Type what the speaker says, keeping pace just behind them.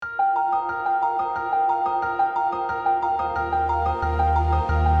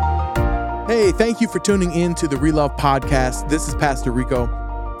Hey, thank you for tuning in to the Relove Podcast. This is Pastor Rico.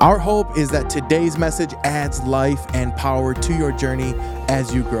 Our hope is that today's message adds life and power to your journey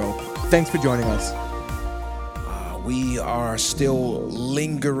as you grow. Thanks for joining us. We are still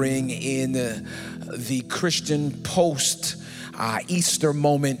lingering in the Christian post-Easter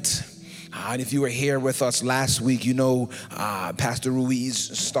moment. And if you were here with us last week, you know Pastor Ruiz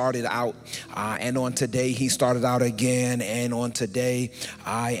started out, and on today he started out again. And on today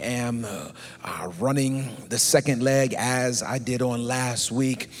I am running the second leg as I did on last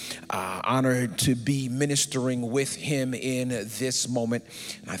week. Honored to be ministering with him in this moment.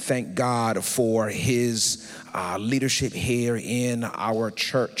 I thank God for his leadership here in our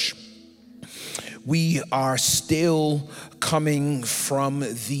church. We are still coming from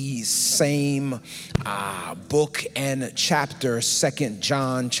the same book and chapter, 2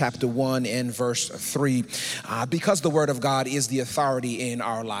 John chapter 1 and verse 3. Because the word of God is the authority in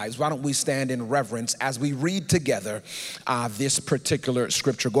our lives, why don't we stand in reverence as we read together this particular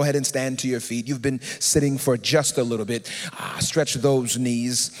scripture. Go ahead and stand to your feet. You've been sitting for just a little bit. Stretch those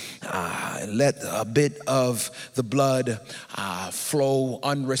knees. Let a bit of the blood flow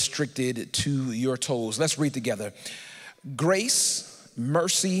unrestricted to your toes. Let's read together. Grace,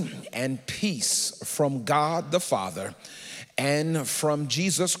 mercy, and peace from God the Father and from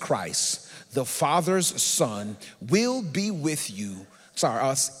Jesus Christ, the Father's Son, will be with you,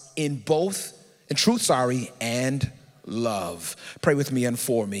 us in truth, and love. Pray with me and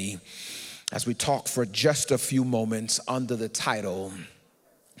for me as we talk for just a few moments under the title,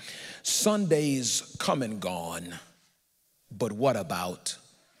 Sunday's come and gone, but what about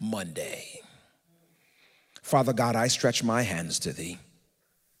Monday? Father God, I stretch my hands to thee.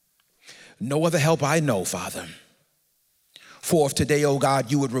 No other help I know, Father. For if today, oh God,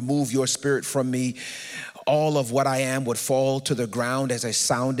 you would remove your spirit from me, all of what I am would fall to the ground as a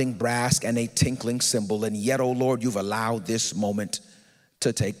sounding brass and a tinkling cymbal. And yet, oh Lord, you've allowed this moment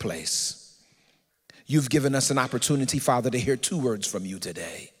to take place. You've given us an opportunity, Father, to hear two words from you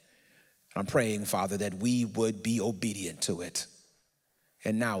today. I'm praying, Father, that we would be obedient to it.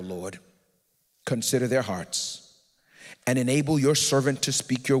 And now, Lord, consider their hearts and enable your servant to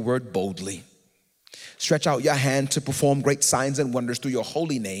speak your word boldly. Stretch out your hand to perform great signs and wonders through your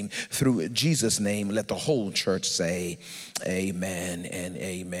holy name, through Jesus' name. Let the whole church say amen and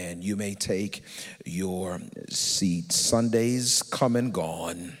amen. You may take your seat. Sunday's come and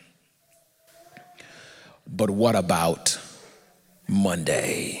gone, but what about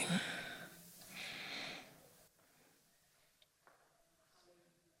Monday?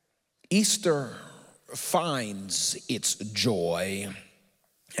 Easter finds its joy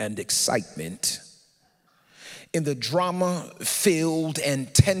and excitement in the drama-filled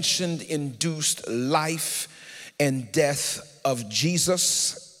and tension-induced life and death of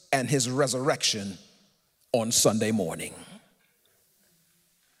Jesus and his resurrection on Sunday morning.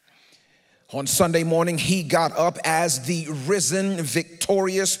 On Sunday morning, he got up as the risen,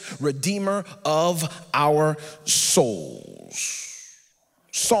 victorious Redeemer of our souls.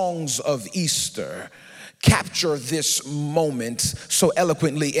 Songs of Easter capture this moment so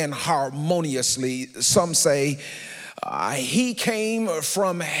eloquently and harmoniously. Some say he came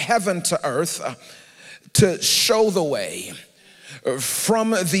from heaven to earth to show the way.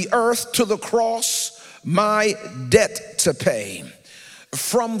 From the earth to the cross, my debt to pay.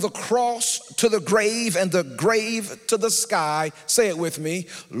 From the cross to the grave and the grave to the sky. Say it with me.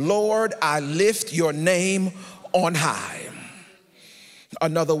 Lord, I lift your name on high.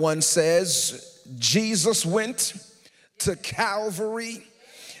 Another one says, Jesus went to Calvary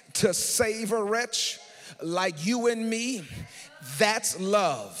to save a wretch like you and me. That's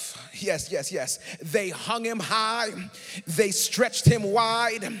love. Yes, yes, yes. They hung him high. They stretched him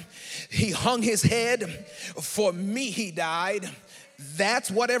wide. He hung his head. For me, he died. That's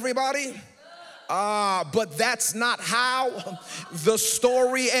what, everybody? But that's not how the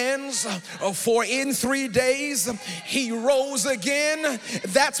story ends. For in 3 days, he rose again.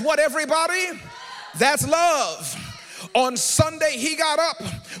 That's what, everybody? That's love. On Sunday, he got up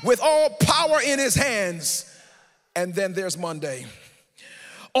with all power in his hands. And then there's Monday.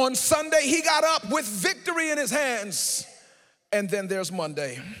 On Sunday, he got up with victory in his hands. And then there's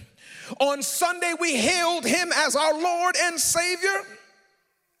Monday. On Sunday, we hailed him as our Lord and Savior.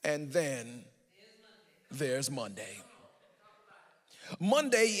 And then there's Monday.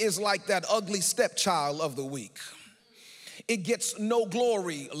 Monday is like that ugly stepchild of the week. It gets no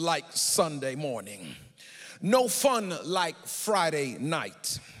glory like Sunday morning, no fun like Friday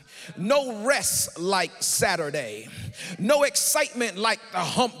night, no rest like Saturday, no excitement like the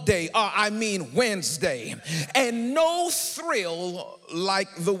hump day, Wednesday, and no thrill like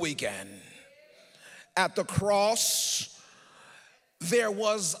the weekend. At the cross, there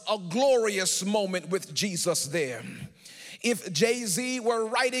was a glorious moment with Jesus there. If Jay-Z were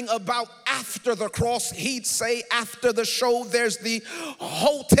writing about after the cross, he'd say after the show, there's the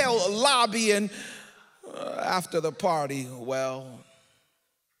hotel lobby, and after the party, well,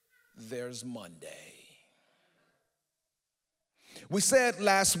 there's Monday. We said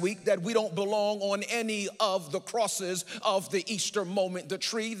last week that we don't belong on any of the crosses of the Easter moment, the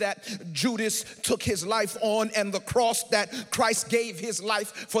tree that Judas took his life on and the cross that Christ gave his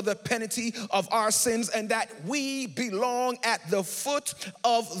life for the penalty of our sins, and that we belong at the foot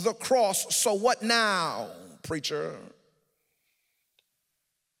of the cross. So what now, preacher?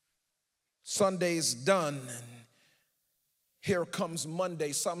 Sunday's done, and here comes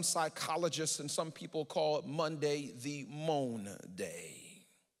Monday. Some psychologists and some people call Monday the moan day.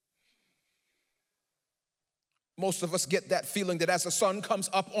 Most of us get that feeling that as the sun comes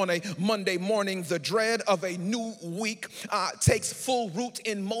up on a Monday morning, the dread of a new week takes full root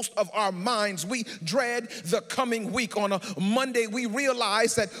in most of our minds. We dread the coming week. On a Monday, we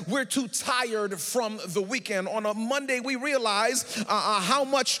realize that we're too tired from the weekend. On a Monday, we realize how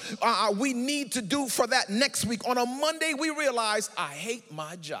much we need to do for that next week. On a Monday, we realize I hate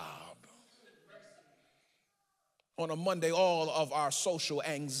my job. On a Monday, all of our social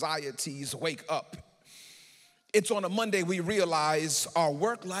anxieties wake up. It's on a Monday we realize our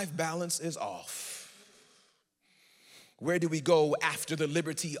work-life balance is off. Where do we go after the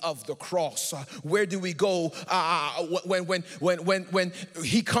liberty of the cross? Where do we go when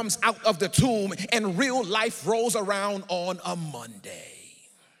he comes out of the tomb and real life rolls around on a Monday?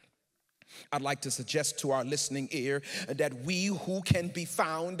 I'd like to suggest to our listening ear that we who can be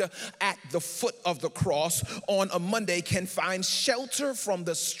found at the foot of the cross on a Monday can find shelter from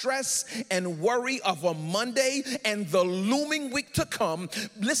the stress and worry of a Monday and the looming week to come,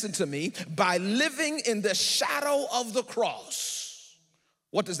 listen to me, by living in the shadow of the cross.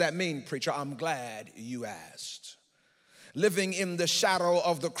 What does that mean, preacher? I'm glad you asked. Living in the shadow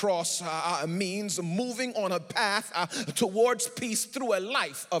of the cross means moving on a path towards peace through a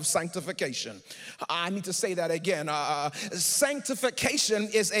life of sanctification. I need to say that again. Sanctification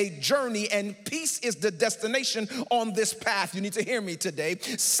is a journey and peace is the destination on this path. You need to hear me today.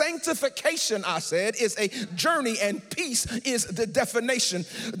 Sanctification, I said, is a journey and peace is the destination.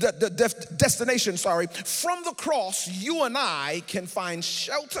 From the cross, you and I can find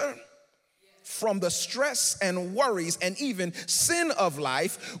shelter from the stress and worries and even sin of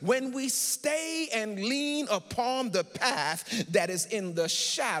life when we stay and lean upon the path that is in the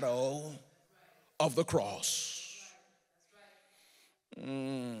shadow of the cross.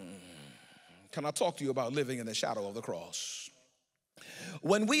 Can I talk to you about living in the shadow of the cross?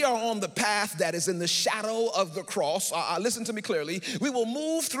 When we are on the path that is in the shadow of the cross, listen to me clearly, we will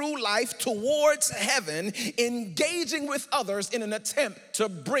move through life towards heaven, engaging with others in an attempt to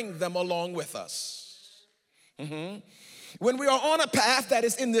bring them along with us. When we are on a path that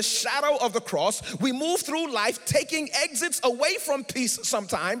is in the shadow of the cross, we move through life taking exits away from peace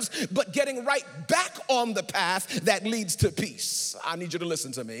sometimes, but getting right back on the path that leads to peace. I need you to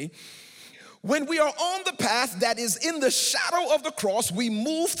listen to me. When we are on the path that is in the shadow of the cross, we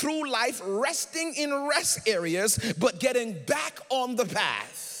move through life resting in rest areas, but getting back on the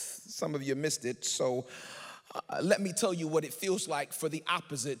path. Some of you missed it, so let me tell you what it feels like for the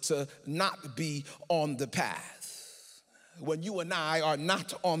opposite to not be on the path. When you and I are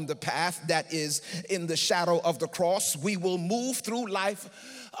not on the path that is in the shadow of the cross, we will move through life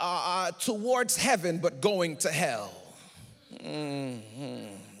towards heaven, but going to hell.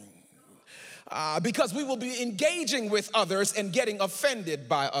 Because we will be engaging with others and getting offended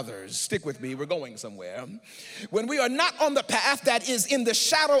by others. Stick with me, we're going somewhere. When we are not on the path that is in the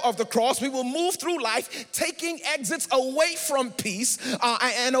shadow of the cross, we will move through life taking exits away from peace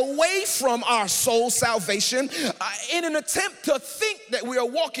and away from our soul salvation in an attempt to think that we are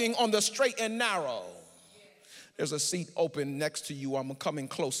walking on the straight and narrow. There's a seat open next to you. I'm coming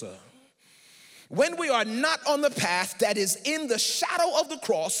closer. When we are not on the path that is in the shadow of the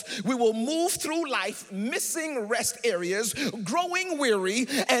cross, we will move through life missing rest areas, growing weary,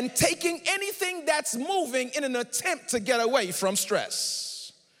 and taking anything that's moving in an attempt to get away from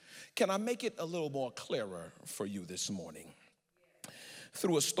stress. Can I make it a little more clearer for you this morning?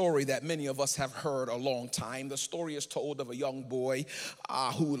 through a story that many of us have heard a long time. The story is told of a young boy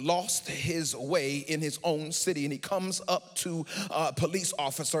who lost his way in his own city, and he comes up to a police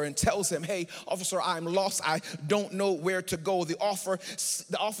officer and tells him, "Hey, officer, I'm lost. I don't know where to go." The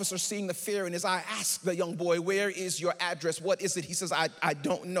officer, seeing the fear in his eye, asks the young boy, "Where is your address? What is it?" He says, I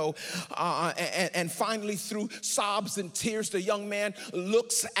don't know. And finally, through sobs and tears, the young man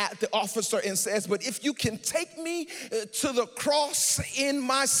looks at the officer and says, "But if you can take me to the cross in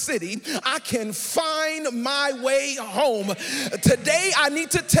my city, I can find my way home." Today, I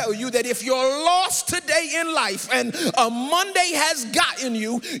need to tell you that if you're lost today in life and a Monday has gotten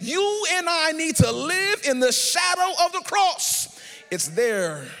you, you and I need to live in the shadow of the cross. It's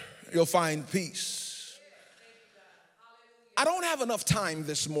there you'll find peace. I don't have enough time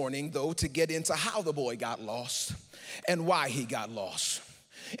this morning, though, to get into how the boy got lost and why he got lost.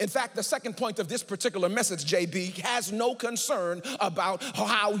 In fact, the second point of this particular message, JB, has no concern about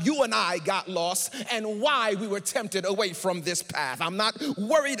how you and I got lost and why we were tempted away from this path. I'm not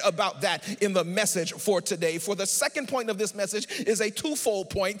worried about that in the message for today. For the second point of this message is a twofold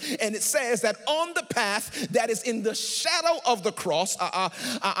point, and it says that on the path that is in the shadow of the cross,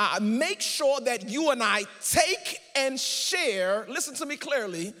 make sure that you and I take and share, listen to me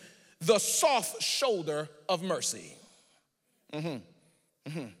clearly, the soft shoulder of mercy.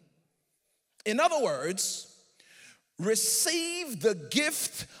 In other words, receive the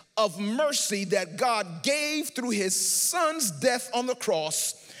gift of mercy that God gave through his son's death on the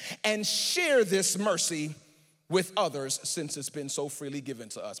cross and share this mercy with others since it's been so freely given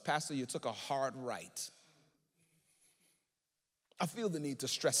to us. Pastor, you took a hard right. I feel the need to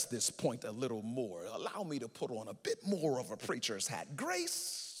stress this point a little more. Allow me to put on a bit more of a preacher's hat.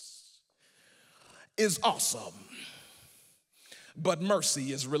 Grace is awesome, but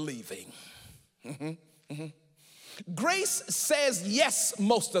mercy is relieving. Grace says yes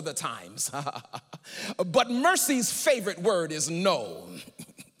most of the times, but mercy's favorite word is no.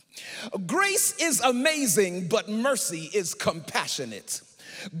 Grace is amazing, but mercy is compassionate.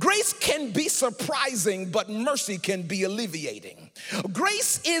 Grace can be surprising, but mercy can be alleviating.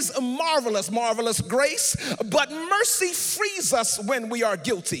 Grace is marvelous grace, but mercy frees us when we are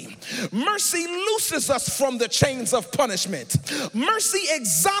guilty. Mercy looses us from the chains of punishment. Mercy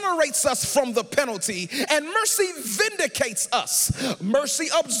exonerates us from the penalty, and mercy vindicates us. Mercy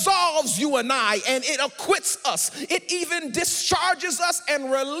absolves you and I, and it acquits us. It even discharges us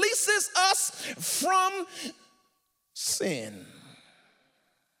and releases us from sin.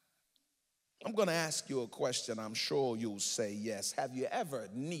 I'm going to ask you a question. I'm sure you'll say yes. Have you ever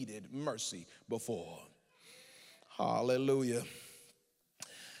needed mercy before? Hallelujah.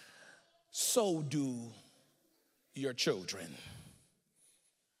 So do your children.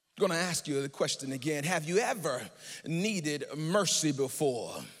 I'm going to ask you the question again. Have you ever needed mercy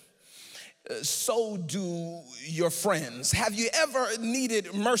before? So do your friends. Have you ever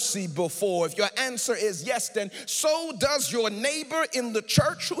needed mercy before? If your answer is yes, then so does your neighbor in the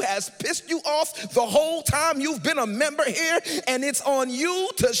church who has pissed you off the whole time you've been a member here, and it's on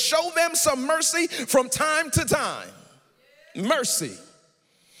you to show them some mercy from time to time. Mercy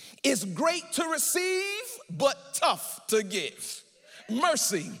is great to receive, but tough to give.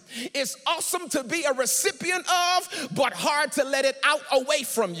 Mercy is awesome to be a recipient of, but hard to let it out away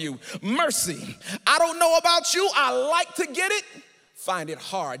from you. Mercy, I don't know about you, I like to get it, find it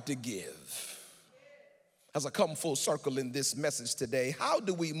hard to give. As I come full circle in this message today, how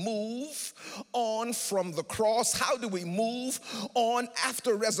do we move on from the cross? How do we move on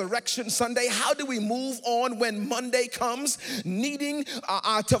after Resurrection Sunday? How do we move on when Monday comes, needing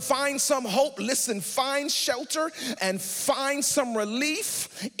to find some hope? Listen, find shelter and find some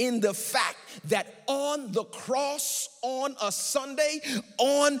relief in the fact that on the cross, on a Sunday,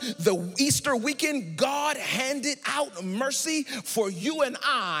 on the Easter weekend, God handed out mercy for you and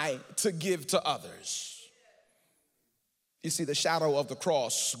I to give to others. You see, the shadow of the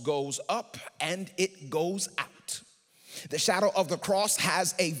cross goes up and it goes out. The shadow of the cross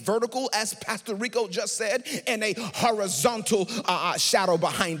has a vertical, as Pastor Rico just said, and a horizontal shadow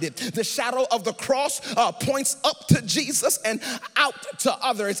behind it. The shadow of the cross points up to Jesus and out to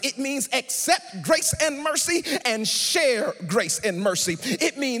others. It means accept grace and mercy and share grace and mercy.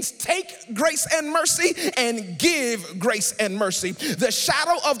 It means take grace and mercy and give grace and mercy. The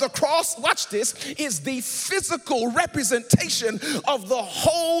shadow of the cross, watch this, is the physical representation of the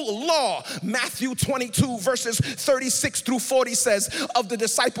whole law. Matthew 22 verses 36 36 through 40 says of the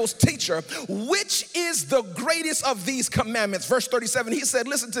disciples' teacher, which is the greatest of these commandments? Verse 37, he said,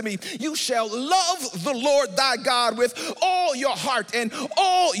 listen to me, you shall love the Lord thy God with all your heart and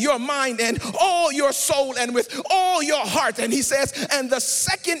all your mind and all your soul and with all your heart. And he says, and the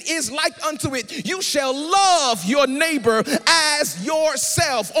second is like unto it, you shall love your neighbor as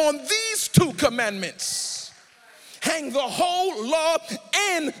yourself. On these two commandments hang the whole law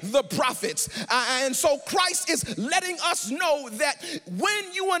and the prophets. And so Christ is letting us know that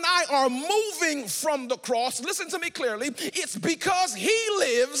when you and I are moving from the cross, listen to me clearly, it's because he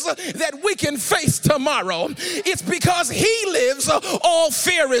lives that we can face tomorrow. It's because he lives, all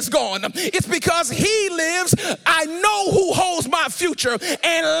fear is gone. It's because he lives, I know who holds my future,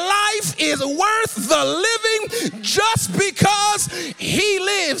 and life is worth the living just because he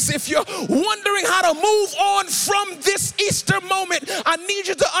lives. If you're wondering how to move on from this Easter moment, I need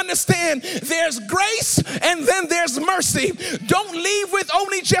you to understand there's grace and then there's mercy. Don't leave with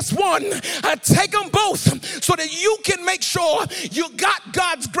only just one. Take them both so that you can make sure you got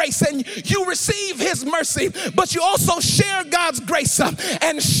God's grace and you receive his mercy, but you also share God's grace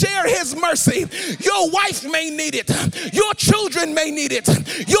and share his mercy. Your wife may need it. Your children may need it.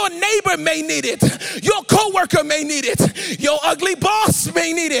 Your neighbor may need it. Your coworker may need it. Your ugly boss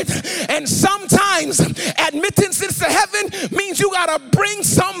may need it. And sometimes admittance into heaven means you gotta bring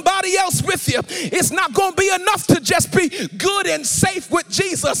somebody else with you. It's not gonna be enough to just be good and safe with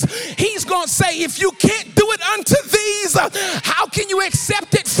Jesus. He's gonna say, if you can't do it unto these, how can you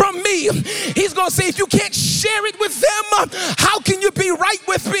accept it from me? He's gonna say, if you can't share it with them, how can you be right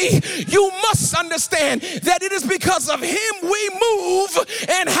with me? You must understand that it is because of him we move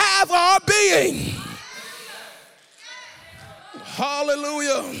and have our being.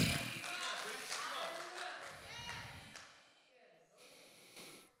 Hallelujah.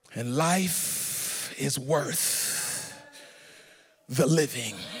 And life is worth the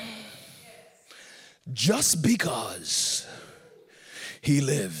living just because he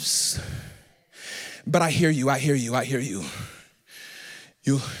lives. But I hear you.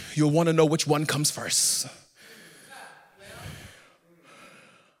 You'll want to know which one comes first.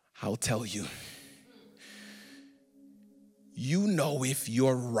 I'll tell you. You know if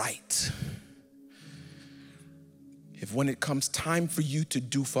you're right. If when it comes time for you to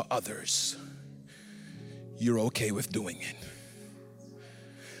do for others, you're okay with doing it.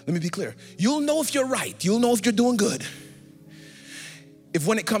 Let me be clear. You'll know if you're right. You'll know if you're doing good. If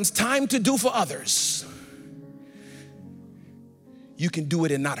when it comes time to do for others, you can do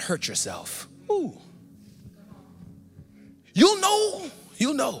it and not hurt yourself. Ooh. You'll know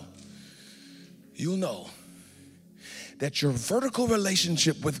that your vertical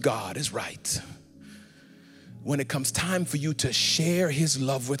relationship with God is right when it comes time for you to share his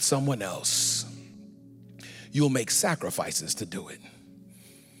love with someone else. You'll make sacrifices to do it.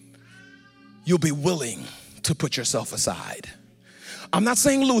 You'll be willing to put yourself aside. I'm not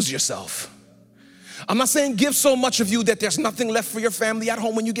saying lose yourself. I'm not saying give so much of you that there's nothing left for your family at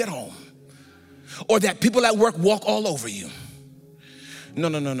home when you get home, or that people at work walk all over you. No.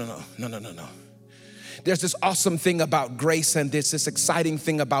 There's this awesome thing about grace and there's this exciting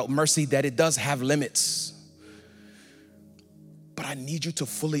thing about mercy that it does have limits. But I need you to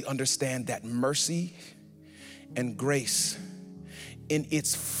fully understand that mercy and grace in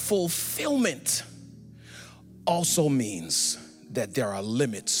its fulfillment also means that there are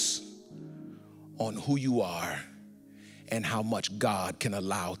limits on who you are and how much God can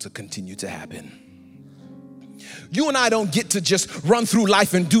allow to continue to happen. You and I don't get to just run through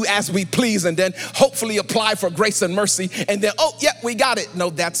life and do as we please and then hopefully apply for grace and mercy and then, oh, yeah, we got it. No,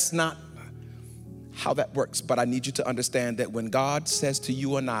 that's not how that works. But I need you to understand that when God says to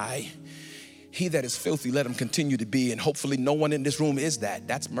you and I, he that is filthy, let him continue to be, and hopefully no one in this room is that.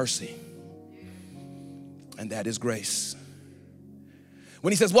 That's mercy. And that is grace.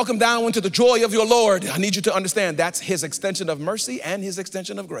 When he says, welcome down into the joy of your Lord, I need you to understand that's his extension of mercy and his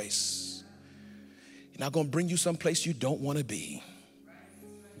extension of grace. He's not going to bring you someplace you don't want to be.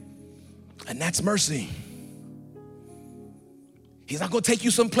 And that's mercy. He's not going to take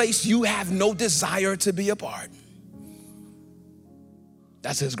you someplace you have no desire to be a part.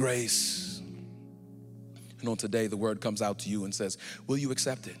 That's his grace. And on today, the word comes out to you and says, will you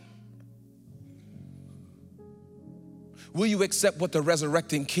accept it? Will you accept what the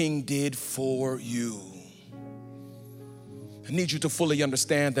resurrecting King did for you? I need you to fully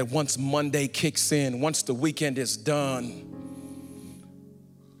understand that once Monday kicks in, once the weekend is done,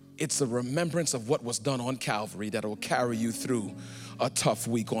 it's a remembrance of what was done on Calvary that will carry you through a tough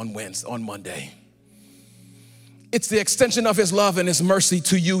week on Monday. It's the extension of his love and his mercy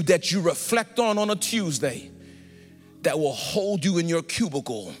to you that you reflect on a Tuesday that will hold you in your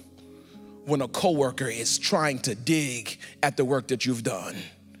cubicle when a coworker is trying to dig at the work that you've done.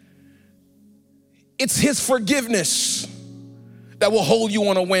 It's his forgiveness that will hold you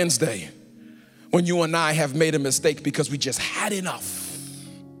on a Wednesday when you and I have made a mistake because we just had enough.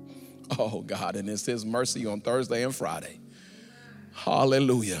 Oh God, and it's his mercy on Thursday and Friday.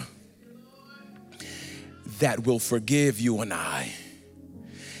 Hallelujah. That will forgive you and I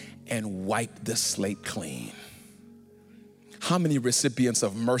and wipe the slate clean. How many recipients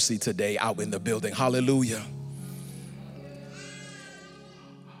of mercy today out in the building? Hallelujah.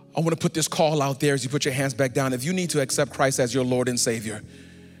 I want to put this call out there as you put your hands back down. If you need to accept Christ as your Lord and Savior,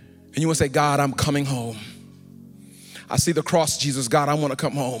 and you want to say, God, I'm coming home. I see the cross, Jesus. God, I want to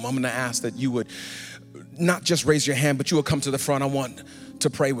come home. I'm going to ask that you would not just raise your hand, but you will come to the front. I want to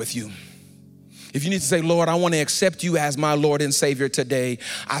pray with you. If you need to say, Lord, I want to accept you as my Lord and Savior today.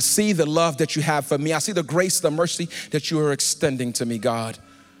 I see the love that you have for me. I see the grace, the mercy that you are extending to me, God.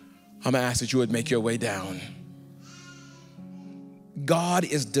 I'm going to ask that you would make your way down. God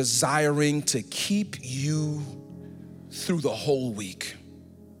is desiring to keep you through the whole week.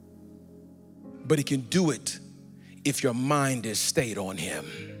 But he can do it if your mind is stayed on him.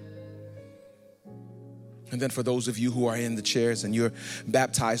 And then for those of you who are in the chairs and you're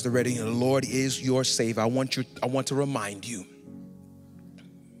baptized already and the Lord is your Savior, I want to remind you,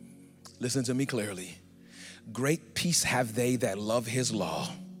 listen to me clearly. Great peace have they that love his law,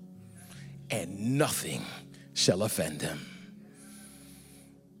 and nothing shall offend them.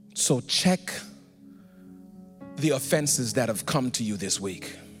 So check the offenses that have come to you this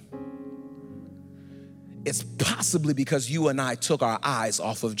week. It's possibly because you and I took our eyes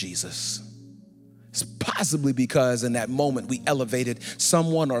off of Jesus. It's possibly because in that moment we elevated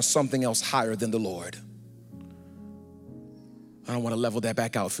someone or something else higher than the Lord. I don't want to level that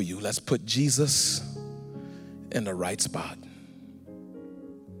back out for you. Let's put Jesus in the right spot.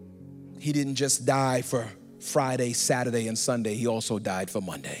 He didn't just die for Friday, Saturday, and Sunday. He also died for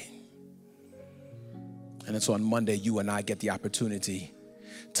Monday. And it's on Monday you and I get the opportunity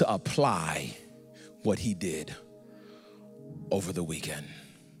to apply what he did over the weekend.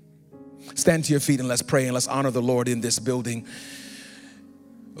 Stand to your feet and let's pray and let's honor the Lord in this building.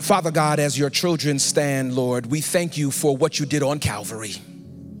 Father God, as your children stand, Lord, we thank you for what you did on Calvary.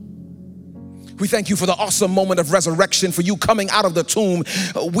 We thank you for the awesome moment of resurrection, for you coming out of the tomb.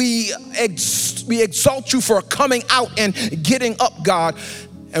 We exalt you for coming out and getting up, God.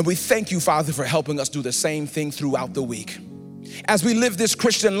 And we thank you, Father, for helping us do the same thing throughout the week. As we live this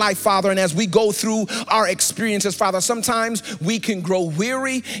Christian life, Father, and as we go through our experiences, Father, sometimes we can grow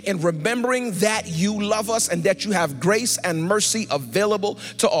weary in remembering that you love us and that you have grace and mercy available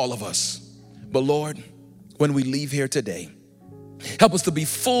to all of us. But Lord, when we leave here today, help us to be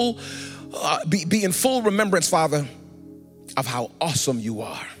in full remembrance, Father, of how awesome you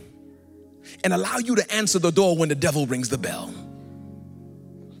are, and allow you to answer the door when the devil rings the bell,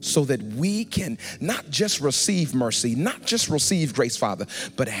 so that we can not just receive mercy, not just receive grace, Father,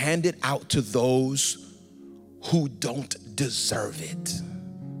 but hand it out to those who don't deserve it.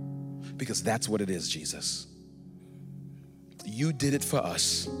 Because that's what it is, Jesus. You did it for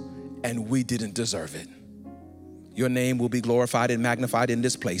us, and we didn't deserve it. Your name will be glorified and magnified in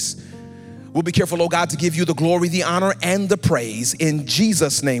this place. We'll be careful, oh God, to give you the glory, the honor, and the praise. In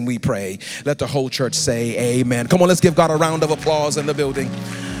Jesus' name we pray. Let the whole church say amen. Come on, let's give God a round of applause in the building.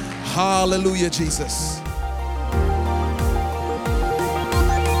 Hallelujah, Jesus.